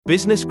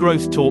Business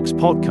Growth Talks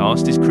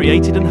podcast is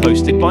created and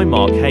hosted by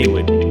Mark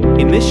Hayward.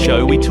 In this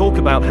show, we talk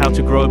about how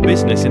to grow a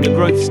business in the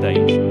growth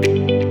stage.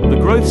 The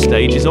growth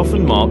stage is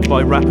often marked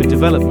by rapid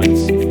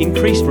developments,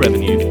 increased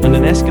revenue, and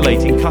an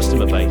escalating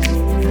customer base.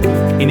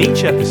 In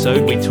each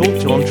episode, we talk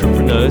to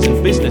entrepreneurs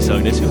and business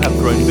owners who have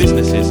grown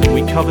businesses, and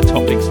we cover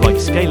topics like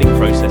scaling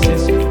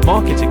processes,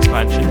 market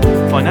expansion,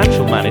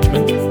 financial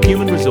management,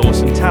 human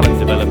resource and talent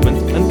development,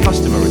 and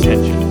customer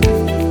retention.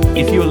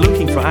 If you are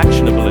looking for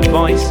actionable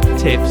advice,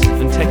 tips,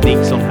 and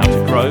techniques on how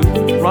to grow,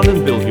 run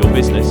and build your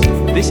business,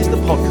 this is the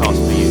podcast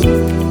for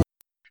you.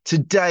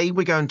 Today,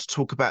 we're going to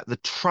talk about the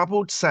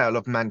troubled sale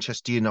of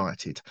Manchester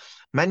United.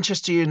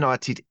 Manchester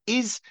United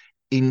is,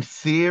 in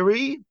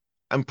theory,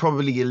 and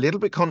probably a little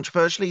bit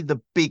controversially,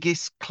 the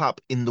biggest club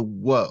in the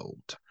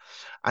world.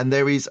 And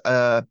there is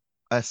a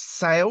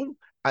sale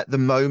at the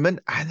moment,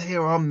 and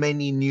there are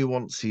many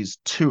nuances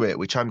to it,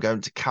 which I'm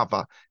going to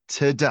cover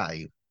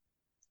today.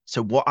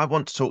 So what I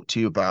want to talk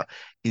to you about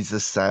is the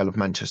sale of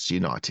Manchester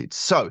United.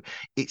 So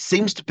it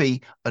seems to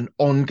be an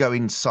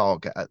ongoing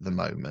saga at the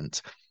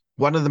moment.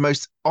 One of the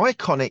most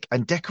iconic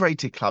and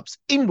decorated clubs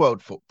in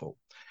world football.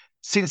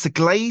 Since the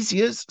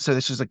Glaziers, so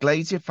this was a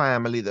Glazier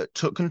family that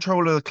took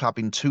control of the club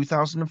in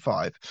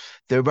 2005,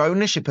 their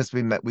ownership has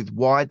been met with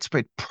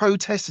widespread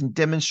protests and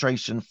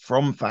demonstration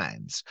from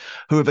fans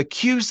who have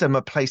accused them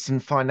of placing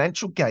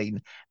financial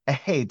gain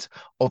ahead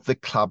of the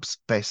club's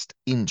best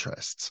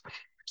interests.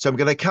 So I'm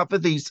going to cover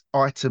these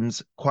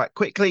items quite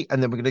quickly,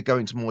 and then we're going to go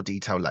into more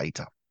detail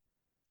later.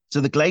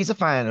 So the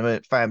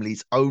Glazer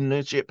family's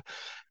ownership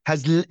they've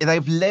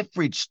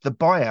leveraged the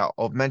buyout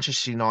of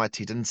Manchester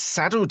United and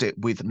saddled it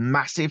with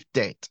massive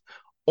debt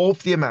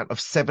of the amount of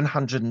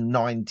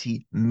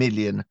 £790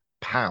 million,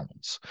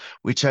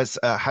 which has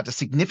had a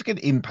significant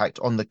impact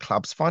on the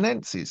club's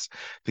finances.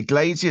 The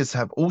Glaziers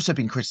have also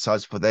been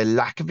criticised for their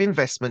lack of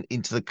investment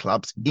into the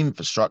club's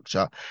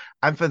infrastructure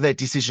and for their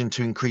decision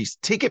to increase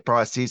ticket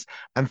prices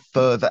and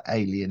further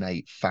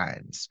alienate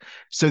fans.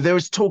 So there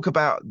is talk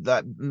about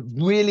that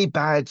really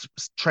bad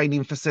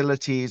training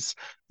facilities.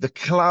 The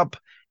club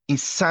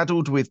is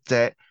saddled with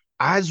debt,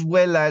 as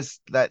well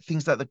as that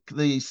things like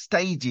the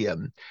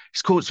stadium. It's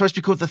supposed to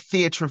be called the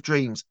Theatre of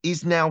Dreams,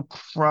 is now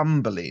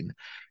crumbling,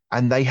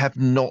 and they have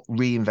not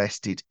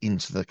reinvested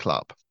into the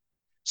club.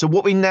 So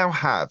what we now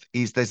have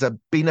is there's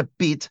been a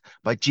bid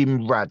by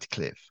Jim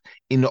Radcliffe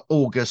in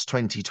August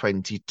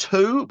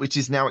 2022, which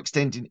is now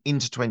extending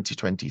into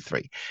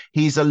 2023.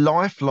 He's a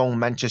lifelong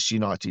Manchester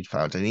United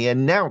fan, and he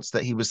announced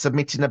that he was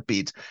submitting a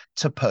bid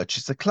to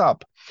purchase the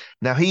club.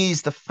 Now, he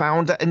is the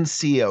founder and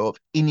CEO of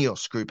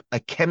Ineos Group, a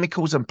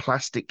chemicals and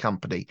plastic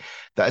company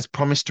that has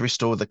promised to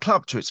restore the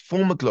club to its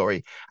former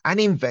glory and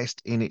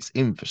invest in its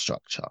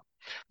infrastructure.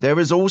 There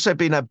has also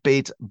been a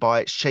bid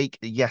by Sheikh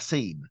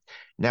Yassim.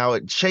 Now,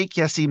 Sheikh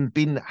Yassim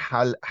bin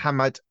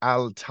Hamad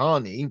Al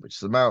Thani, which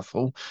is a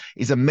mouthful,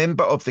 is a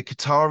member of the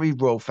Qatari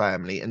royal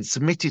family and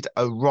submitted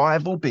a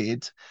rival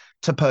bid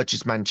to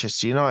purchase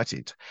Manchester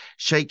United.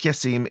 Sheikh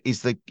Yassim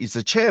is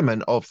the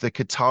chairman of the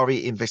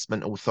Qatari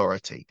Investment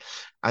Authority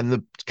and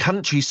the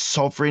country's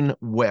sovereign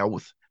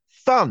wealth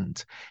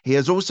fund. He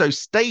has also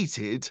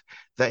stated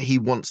that he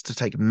wants to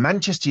take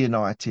Manchester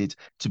United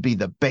to be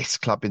the best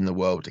club in the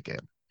world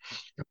again.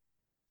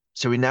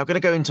 So we're now going to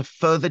go into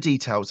further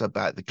details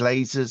about the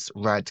Glazers,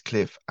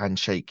 Radcliffe, and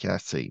Sheikh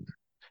Yassim.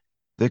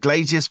 The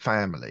Glazers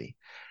family,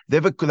 they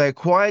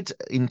acquired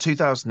in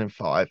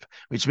 2005,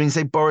 which means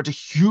they borrowed a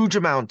huge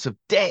amount of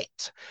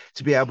debt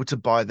to be able to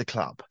buy the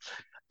club.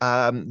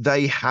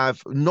 They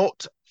have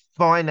not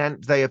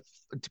financed, they have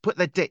put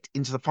their debt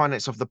into the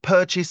finance of the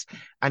purchase,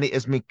 and it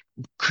has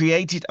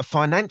created a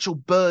financial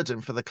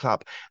burden for the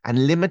club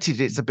and limited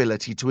its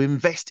ability to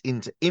invest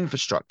into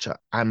infrastructure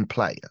and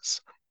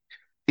players.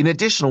 In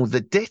addition to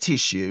the debt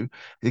issue,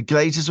 the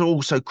Glazers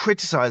also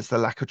criticised the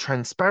lack of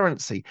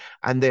transparency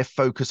and their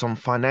focus on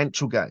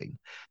financial gain.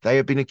 They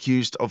have been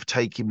accused of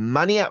taking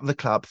money out of the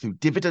club through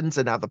dividends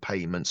and other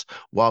payments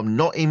while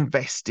not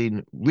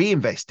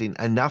reinvesting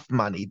enough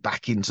money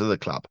back into the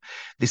club.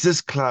 This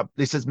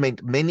has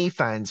meant many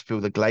fans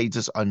feel the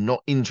Glazers are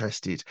not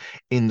interested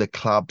in the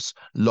club's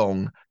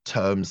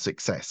long-term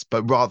success,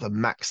 but rather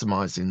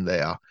maximising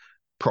their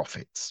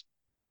profits.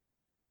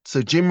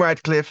 So Jim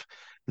Radcliffe,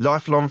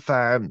 lifelong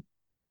fan,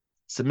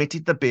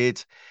 submitted the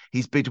bid.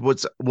 His bid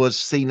was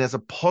seen as a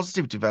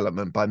positive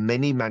development by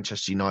many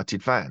Manchester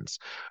United fans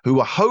who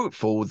were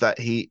hopeful that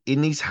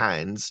in his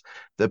hands,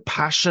 the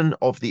passion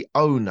of the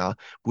owner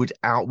would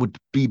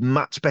be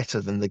much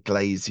better than the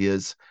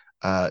Glaziers'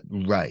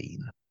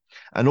 reign.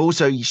 And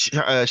also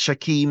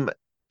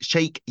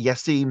Sheikh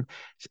Yassim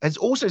is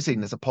also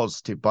seen as a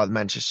positive by the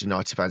Manchester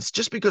United fans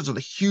just because of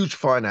the huge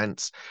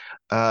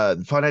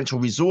financial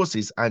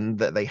resources and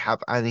that they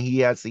have, and he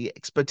has the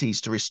expertise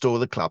to restore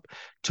the club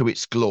to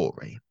its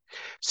glory.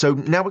 So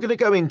now we're going to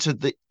go into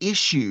the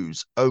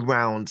issues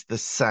around the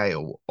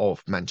sale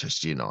of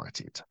Manchester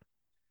United.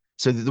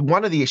 So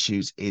one of the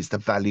issues is the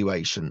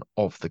valuation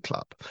of the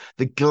club.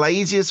 The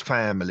Glaziers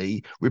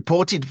family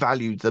reported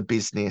valued the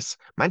business,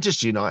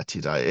 Manchester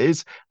United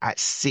is, at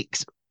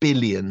 £6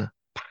 billion.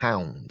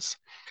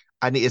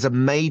 And it is a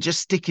major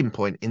sticking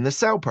point in the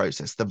sale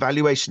process. The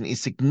valuation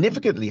is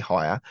significantly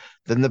higher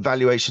than the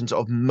valuations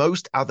of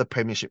most other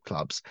Premiership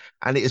clubs,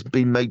 and it has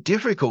been made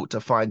difficult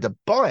to find a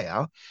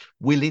buyer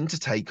willing to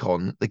take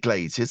on the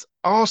Glazers'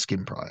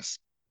 asking price.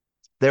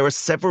 There are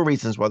several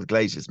reasons why the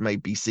Glazers may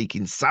be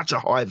seeking such a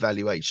high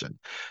valuation.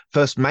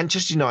 First,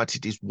 Manchester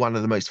United is one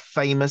of the most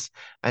famous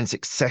and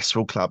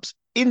successful clubs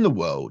in the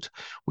world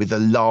with a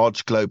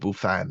large global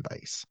fan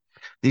base.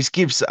 This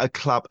gives a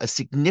club a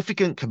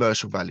significant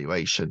commercial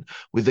valuation,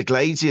 with the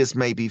Glazers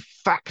maybe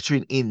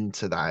factoring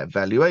into that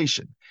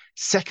valuation.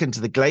 Second,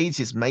 the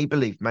Glazers may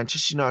believe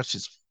Manchester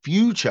United's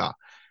future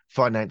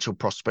financial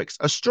prospects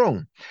are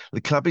strong.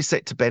 The club is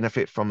set to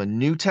benefit from a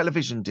new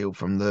television deal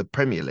from the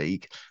Premier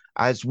League,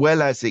 as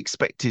well as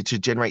expected to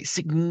generate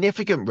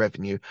significant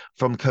revenue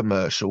from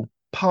commercial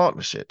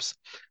partnerships.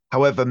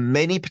 However,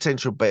 many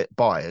potential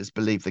buyers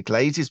believe the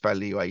Glazers'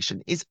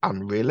 valuation is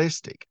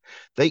unrealistic.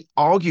 They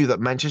argue that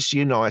Manchester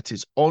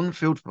United's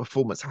on-field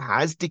performance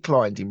has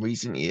declined in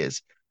recent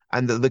years,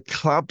 and that the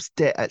club's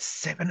debt at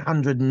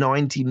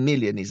 790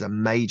 million is a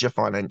major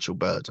financial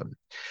burden.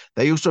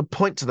 They also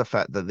point to the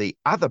fact that the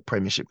other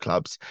Premiership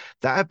clubs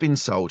that have been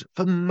sold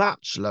for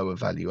much lower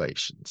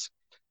valuations.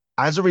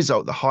 As a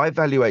result, the high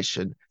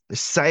valuation, the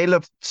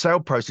sale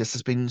process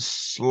has been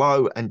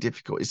slow and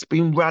difficult. It's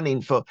been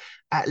running for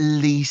at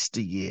least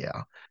a year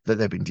that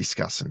they've been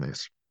discussing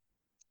this.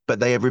 But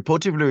they have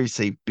reportedly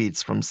received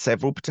bids from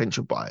several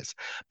potential buyers,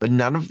 but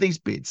none of these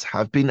bids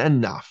have been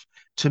enough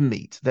to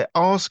meet their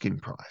asking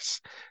price.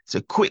 So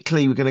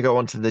quickly, we're going to go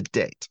on to the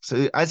debt.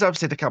 So as I've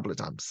said a couple of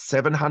times,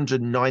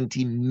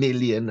 790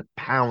 million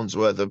pounds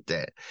worth of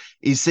debt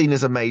is seen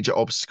as a major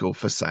obstacle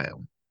for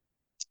sale.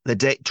 The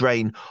debt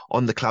drain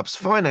on the club's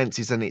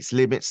finances and its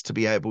limits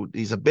to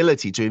his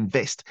ability to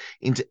invest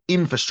into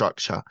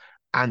infrastructure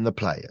and the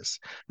players.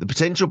 The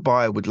potential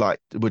buyer would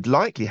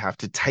likely have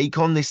to take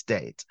on this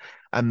debt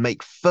and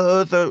make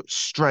further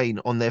strain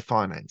on their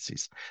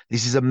finances.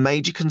 This is a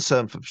major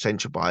concern for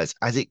potential buyers,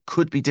 as it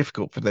could be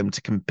difficult for them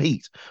to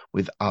compete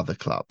with other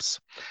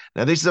clubs.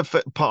 Now, this is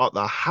a part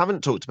that I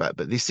haven't talked about,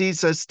 but this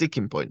is a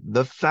sticking point.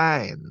 The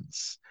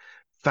fans.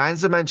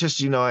 Fans of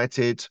Manchester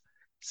United,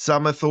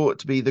 some are thought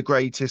to be the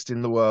greatest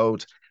in the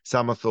world.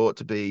 Some are thought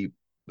to be,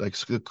 like,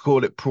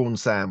 call it prawn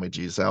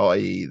sandwiches,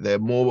 i.e., they're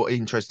more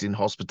interested in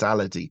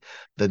hospitality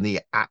than the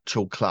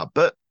actual club.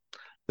 But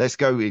let's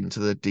go into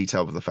the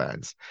detail of the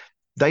fans.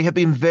 They have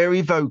been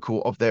very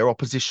vocal of their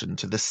opposition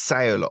to the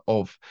sale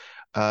of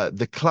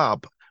the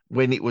club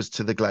when it was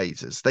to the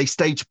Glazers. They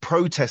staged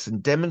protests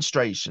and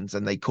demonstrations,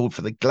 and they called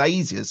for the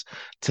Glazers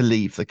to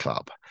leave the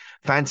club.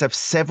 Fans have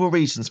several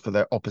reasons for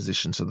their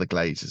opposition to the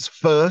Glazers.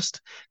 First,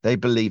 they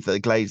believe that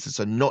the Glazers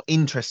are not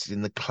interested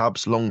in the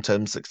club's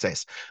long-term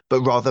success,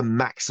 but rather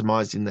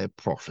maximizing their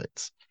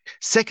profits.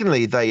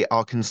 Secondly, they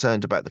are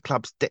concerned about the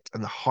club's debt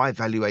and the high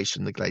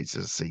valuation the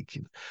Glazers are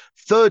seeking.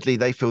 Thirdly,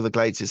 they feel the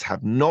Glazers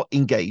have not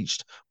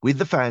engaged with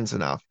the fans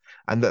enough,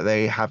 and that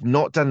they have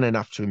not done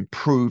enough to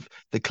improve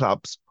the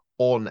club's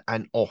on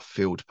and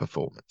off-field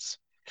performance.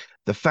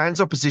 The fans'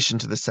 opposition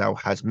to the sale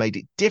has made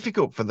it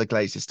difficult for the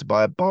Glazers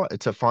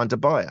to find a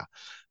buyer.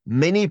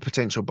 Many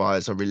potential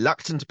buyers are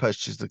reluctant to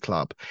purchase the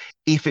club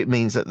if it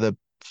means that they're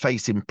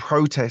facing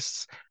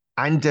protests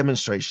and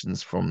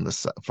demonstrations from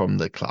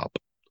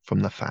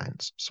the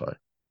fans. Sorry.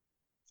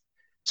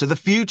 So the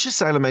future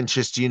sale of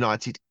Manchester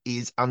United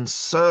is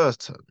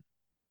uncertain.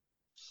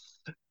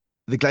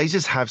 The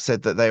Glazers have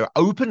said that they are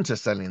open to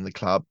selling the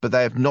club, but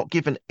they have not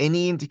given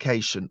any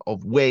indication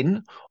of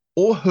when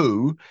or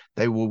who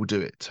they will do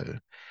it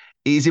to.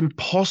 It is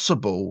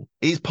possible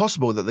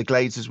that the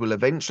Glazers will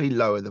eventually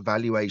lower the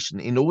valuation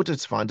in order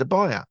to find a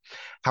buyer.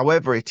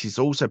 However, it is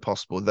also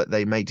possible that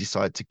they may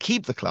decide to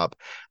keep the club,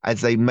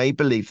 as they may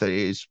believe that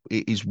it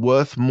is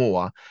worth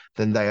more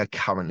than they are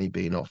currently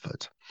being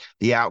offered.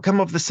 The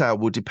outcome of the sale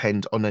will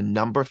depend on a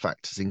number of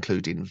factors,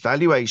 including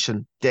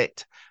valuation,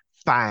 debt,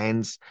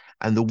 fans,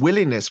 and the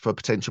willingness for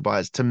potential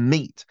buyers to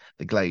meet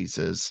the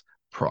Glazers'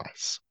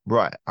 price.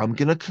 Right, I'm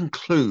going to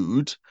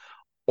conclude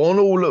on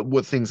all of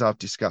the things I've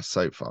discussed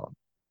so far.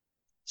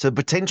 So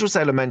potential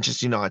sale of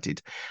Manchester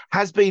United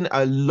has been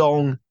a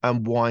long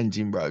and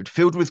winding road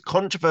filled with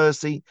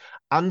controversy,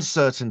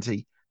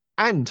 uncertainty,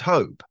 and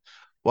hope.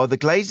 While the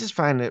Glazers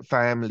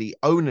family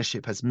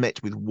ownership has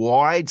met with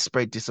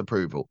widespread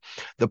disapproval,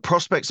 the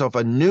prospects of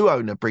a new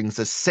owner brings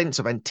a sense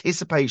of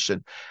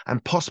anticipation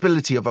and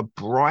possibility of a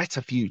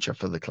brighter future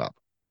for the club.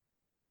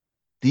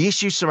 The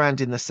issues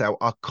surrounding the sale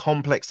are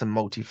complex and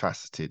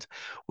multifaceted,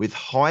 with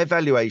high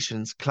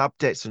valuations, club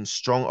debts, and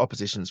strong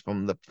oppositions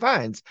from the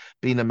fans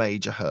being a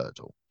major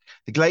hurdle.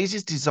 The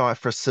Glazers' desire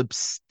for a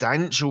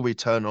substantial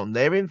return on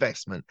their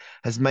investment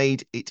has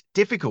made it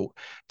difficult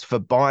for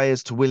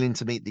buyers to willing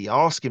to meet the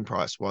asking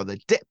price, while the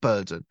debt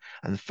burden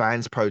and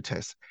fans'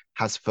 protests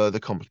has further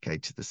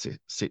complicated the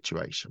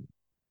situation.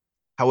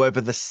 However,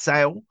 the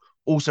sale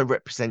also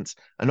represents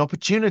an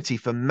opportunity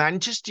for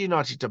Manchester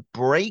United to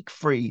break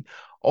free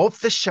of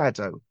the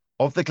shadow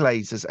of the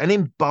Glazers and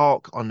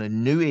embark on a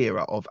new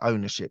era of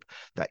ownership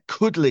that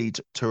could lead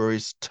to a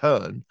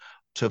return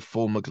to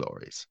former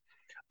glories.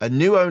 A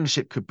new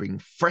ownership could bring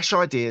fresh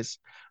ideas,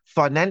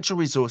 financial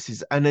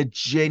resources, and a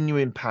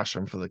genuine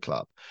passion for the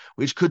club,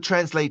 which could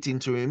translate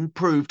into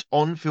improved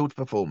on-field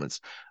performance,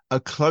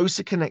 a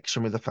closer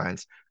connection with the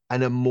fans,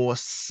 and a more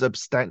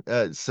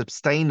sustainable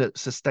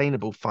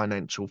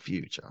financial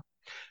future.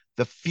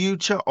 The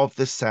future of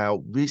the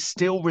sale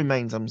still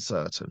remains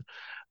uncertain,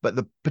 but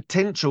the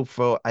potential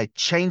for a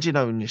change in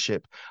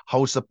ownership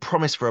holds the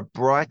promise for a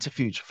brighter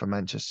future for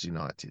Manchester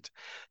United.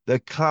 The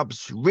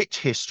club's rich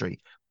history,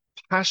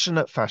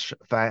 passionate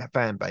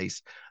fan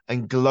base,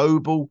 and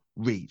global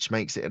reach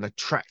makes it an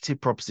attractive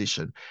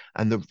proposition.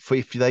 And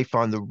if they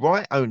find the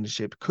right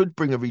ownership, could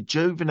bring a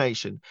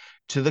rejuvenation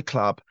to the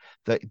club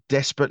that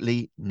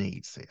desperately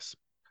needs this.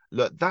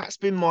 Look, that's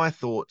been my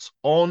thoughts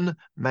on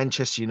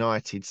Manchester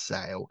United's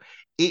sale.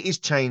 It is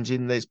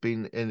changing. There's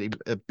been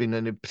a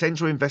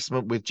potential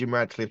investment with Jim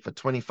Radcliffe for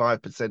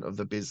 25% of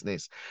the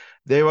business.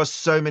 There are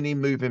so many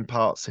moving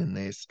parts in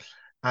this,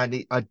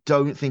 and I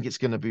don't think it's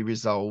going to be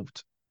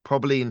resolved.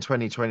 Probably in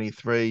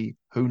 2023,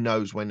 who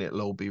knows when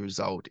it'll all be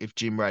resolved if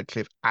Jim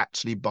Radcliffe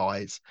actually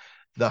buys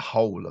the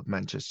whole of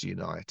Manchester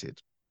United.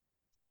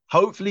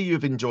 Hopefully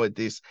you've enjoyed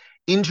this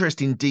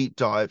interesting deep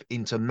dive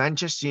into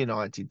Manchester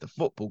United, the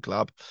football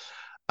club,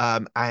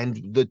 and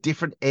the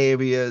different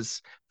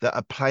areas that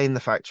are playing the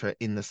factor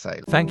in the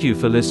sale. Thank you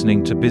for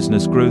listening to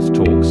Business Growth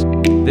Talks.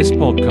 This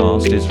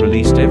podcast is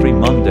released every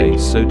Monday,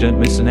 so don't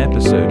miss an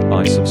episode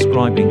by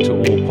subscribing to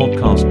all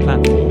podcast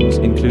platforms,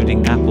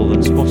 including Apple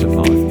and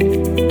Spotify.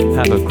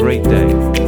 Have a great day.